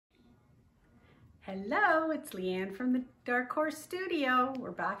Hello, it's Lianne from the Dark Horse Studio.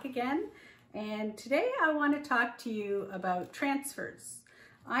 We're back again, and today I want to talk to you about transfers.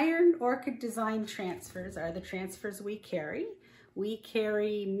 Iron Orchid Design transfers are the transfers we carry. We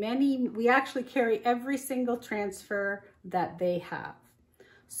actually carry every single transfer that they have.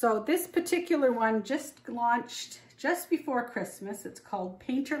 So this particular one just launched just before Christmas. It's called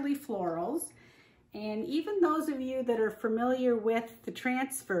Painterly Florals. And even those of you that are familiar with the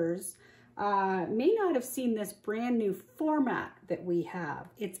transfers may not have seen this brand new format that we have.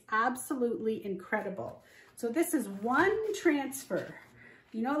 It's absolutely incredible. So this is one transfer.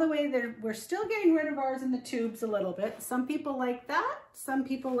 You know the way that we're still getting rid of ours in the tubes a little bit. Some people like that, some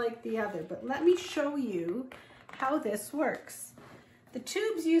people like the other. But let me show you how this works. The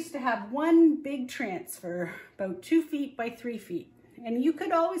tubes used to have one big transfer, about 2 feet by 3 feet. And you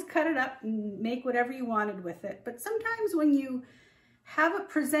could always cut it up and make whatever you wanted with it. But sometimes when you have it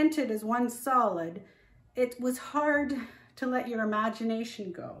presented as one solid, it was hard to let your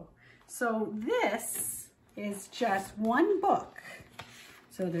imagination go. So this is just one book.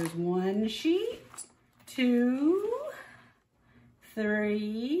 So there's one sheet, 2,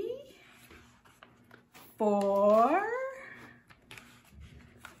 3, 4,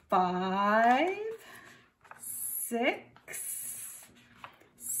 5, 6,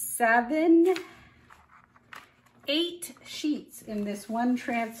 7, 8 sheets in this one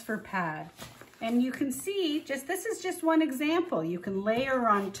transfer pad. And you can see, this is just one example. You can layer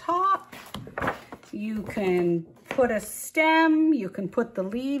on top, you can put a stem, you can put the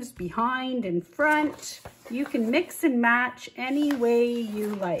leaves behind and front. You can mix and match any way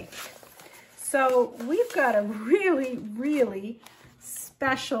you like. So we've got a really, really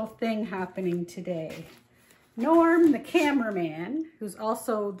special thing happening today. Norm, the cameraman, who's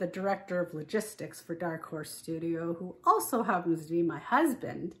also the director of logistics for Dark Horse Studio, who also happens to be my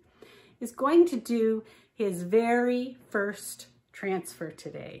husband, is going to do his very first transfer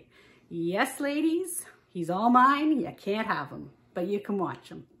today. Yes, ladies, he's all mine. You can't have him, but you can watch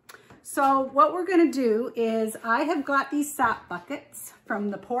him. So what we're going to do is I have got these sap buckets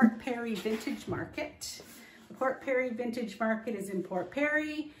from the Port Perry Vintage Market. The Port Perry Vintage Market is in Port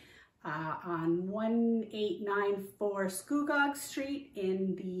Perry, on 1894 Scugog Street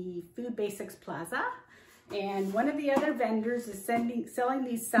in the Food Basics Plaza. And one of the other vendors is selling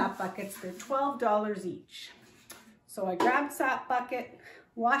these sap buckets. They're $12 each. So I grabbed sap bucket,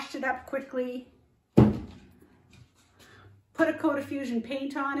 washed it up quickly, put a coat of fusion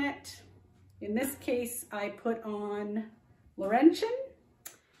paint on it. In this case, I put on Laurentian,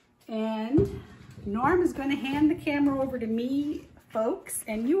 and Norm is going to hand the camera over to me, folks,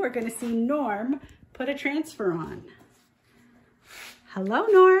 and you are going to see Norm put a transfer on. Hello,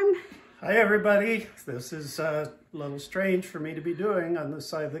 Norm. Hi, everybody. This is a little strange for me to be doing on this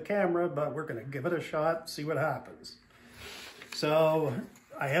side of the camera, but we're going to give it a shot, see what happens. So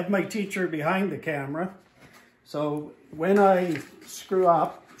I have my teacher behind the camera. So when I screw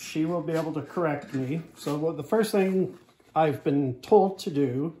up, she will be able to correct me. So the first thing I've been told to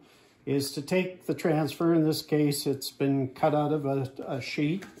do is to take the transfer. In this case, it's been cut out of a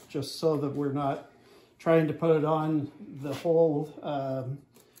sheet, just so that we're not trying to put it on the whole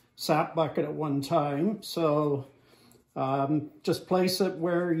sap bucket at one time. So just place it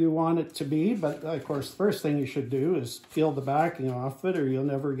where you want it to be. But of course, the first thing you should do is peel the backing off it, or you'll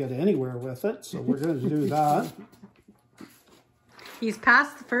never get anywhere with it. So we're going to do that. He's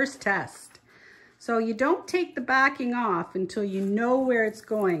passed the first test. So you don't take the backing off until you know where it's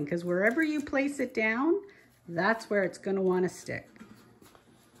going, because wherever you place it down, that's where it's going to want to stick.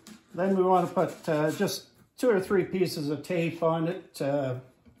 Then we want to put just 2 or 3 pieces of tape on it,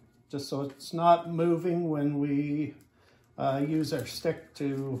 just so it's not moving when we use our stick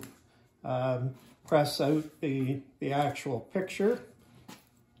to press out the actual picture.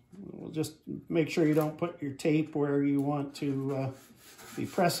 We'll just make sure you don't put your tape where you want to be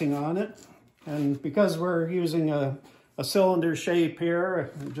pressing on it. And because we're using a cylinder shape here,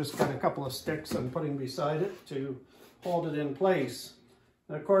 I've just got a couple of sticks I'm putting beside it to hold it in place.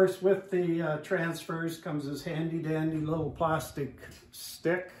 And of course, with the transfers comes this handy dandy little plastic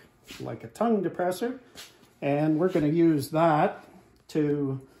stick, like a tongue depressor. And we're going to use that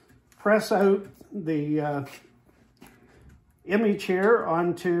to press out the image here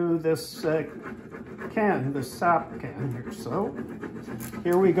onto this can, this sap can here. So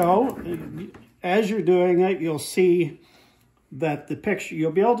here we go. As you're doing it, you'll see that the picture,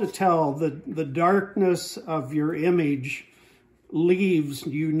 you'll be able to tell the darkness of your image leaves,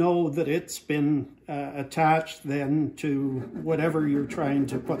 you know that it's been attached then to whatever you're trying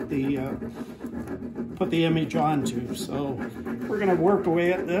to put the image onto. So we're going to work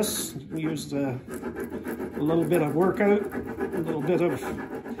away at this. We used a little bit of workout, a little bit of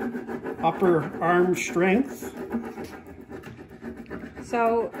upper arm strength.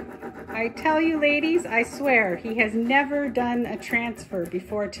 So I tell you ladies, I swear, he has never done a transfer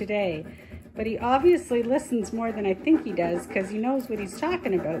before today. But he obviously listens more than I think he does, because he knows what he's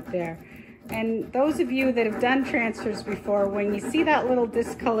talking about there. And those of you that have done transfers before, when you see that little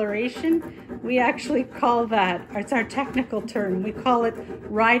discoloration, we actually call that, it's our technical term, we call it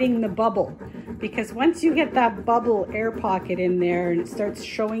riding the bubble. Because once you get that bubble air pocket in there and it starts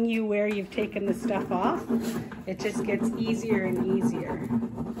showing you where you've taken the stuff off, it just gets easier and easier.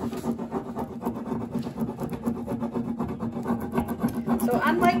 So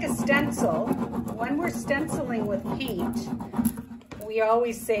unlike a stencil, when we're stenciling with paint, we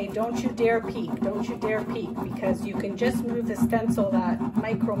always say, don't you dare peek, don't you dare peek, because you can just move the stencil that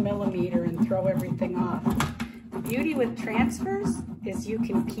micromillimeter and throw everything off. The beauty with transfers is you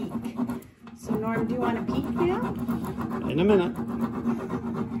can peek. So Norm, do you want to peek now? In a minute.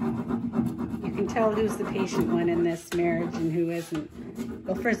 You can tell who's the patient one in this marriage and who isn't.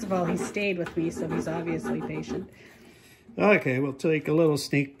 Well, first of all, he stayed with me, so he's obviously patient. Okay, we'll take a little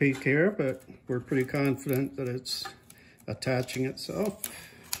sneak peek here, but we're pretty confident that it's attaching itself.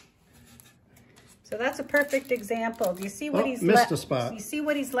 So that's a perfect example. Do you see what he's missed a spot. You see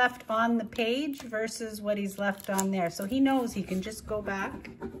what he's left on the page versus what he's left on there. So he knows he can just go back.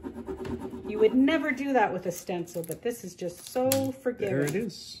 You would never do that with a stencil, but this is just so forgiving. There it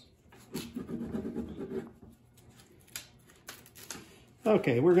is.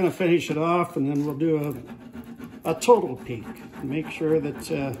 Okay, we're going to finish it off, and then we'll do a total peek. Make sure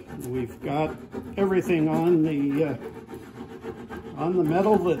that we've got everything on the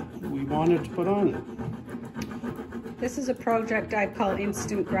metal that we wanted to put on it. This is a project I call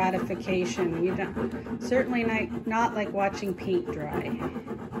instant gratification. You don't, certainly not like watching paint dry.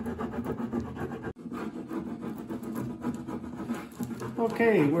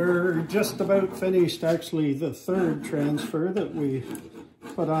 Okay, we're just about finished, actually, the third transfer that we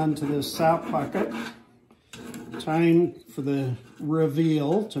put onto this sap bucket. Time for the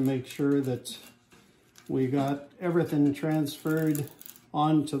reveal to make sure that we got everything transferred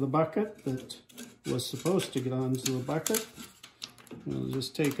onto the bucket that was supposed to get onto the bucket. We'll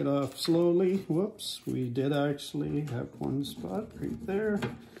just take it off slowly. Whoops, we did actually have one spot right there.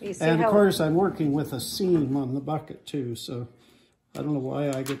 And of course I'm working with a seam on the bucket too, so I don't know why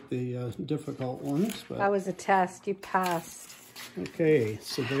I get the difficult ones. But that was a test, you passed. Okay,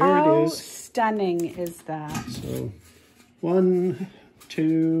 so there How it is. Stunning is that? So 1,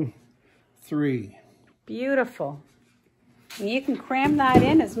 2, 3. Beautiful. And you can cram that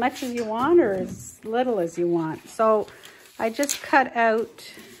in as much as you want or as little as you want. So I just cut out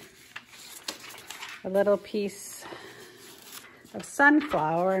a little piece of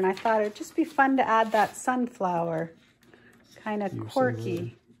sunflower, and I thought it would just be fun to add that sunflower. Kind of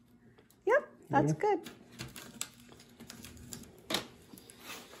quirky. Yep, that's good.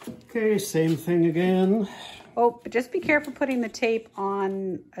 Okay, same thing again. Oh, but just be careful putting the tape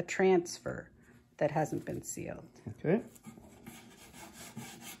on a transfer that hasn't been sealed. Okay.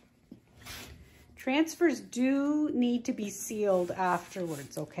 Transfers do need to be sealed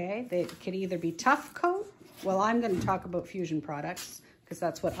afterwards, okay? They could either be tough coat. Well, I'm going to talk about Fusion products because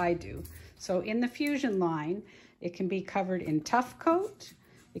that's what I do. So in the Fusion line, it can be covered in tough coat.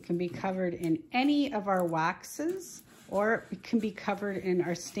 It can be covered in any of our waxes, or it can be covered in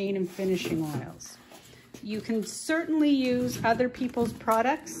our stain and finishing oils. You can certainly use other people's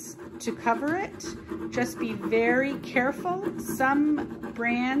products to cover it. Just be very careful. Some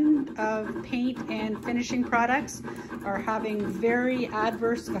brand of paint and finishing products are having very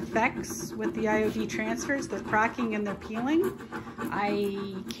adverse effects with the IOD transfers. They're cracking and they're peeling.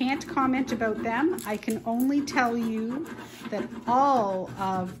 I can't comment about them. I can only tell you that all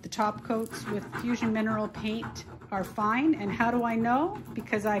of the top coats with Fusion Mineral Paint are fine. And how do I know?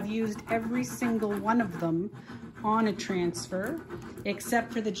 Because I've used every single one of them on a transfer,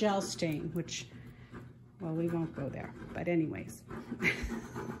 except for the gel stain, which, well, we won't go there. But anyways.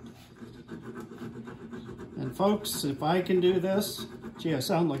 And folks, if I can do this, gee, I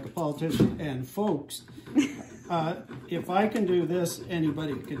sound like a politician. And folks, if I can do this,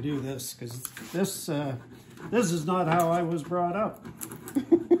 anybody can do this, because this is not how I was brought up.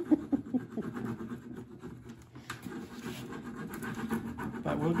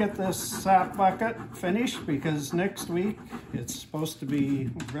 But we'll get this sap bucket finished because next week it's supposed to be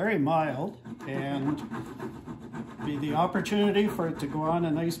very mild and be the opportunity for it to go on a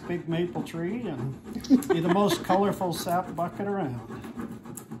nice big maple tree and be the most colorful sap bucket around.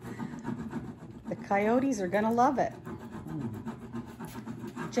 The coyotes are gonna love it.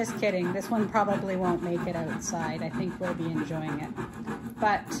 Just kidding, this one probably won't make it outside. I think we'll be enjoying it.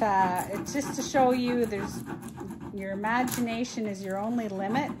 But it's just to show you your imagination is your only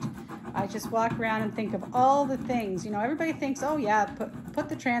limit. I just walk around and think of all the things. You know, everybody thinks, oh yeah, put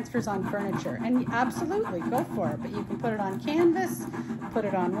the transfers on furniture. And absolutely, go for it. But you can put it on canvas, put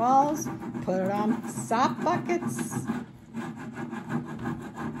it on walls, put it on sop buckets.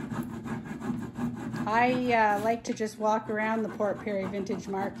 I like to just walk around the Port Perry Vintage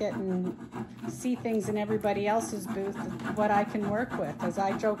Market and see things in everybody else's booth, what I can work with. As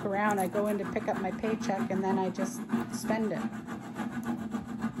I joke around, I go in to pick up my paycheck and then I just spend it.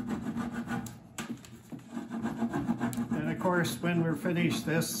 And of course, when we're finished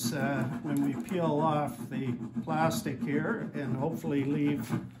this, when we peel off the plastic here and hopefully leave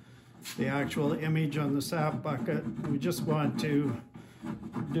the actual image on the sap bucket, we just want to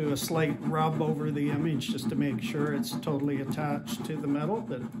do a slight rub over the image just to make sure it's totally attached to the metal,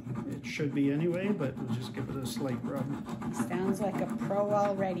 but it should be anyway, but we'll just give it a slight rub. Sounds like a pro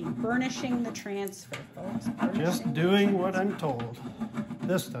already. Burnishing the transfer, folks. Just doing what I'm told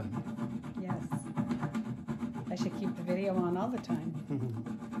this time. Yes. I should keep the video on all the time.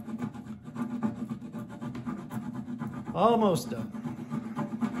 Almost done.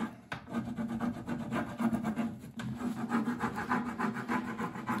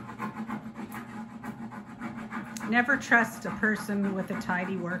 Never trust a person with a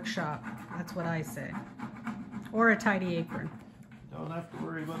tidy workshop. That's what I say. Or a tidy apron. Don't have to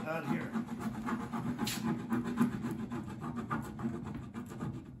worry about that here.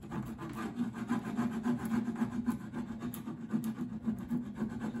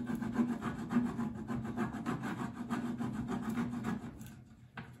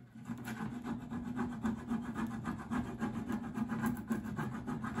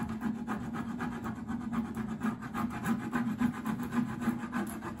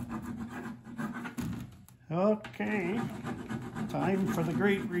 Okay, time for the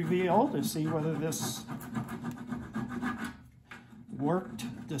great reveal to see whether this worked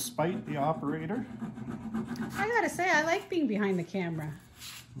despite the operator. I gotta say, I like being behind the camera.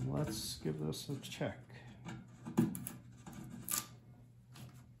 Let's give this a check.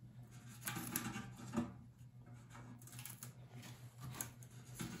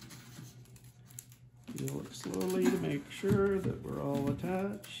 Peel it slowly to make sure that we're all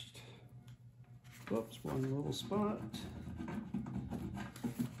attached. Whoops, one little spot.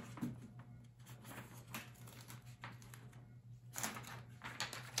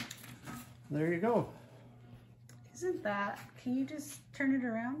 There you go. Isn't that, can you just turn it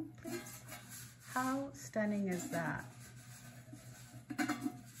around, please? How stunning is that?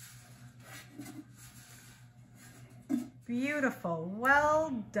 Beautiful.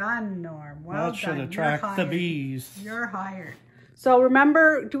 Well done, Norm. Well done. That should attract the bees. You're hired. So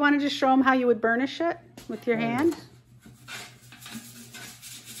remember, do you want to just show them how you would burnish it with your hand?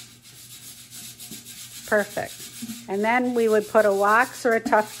 Perfect. And then we would put a wax or a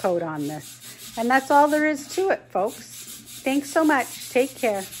tough coat on this. And that's all there is to it, folks. Thanks so much. Take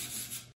care.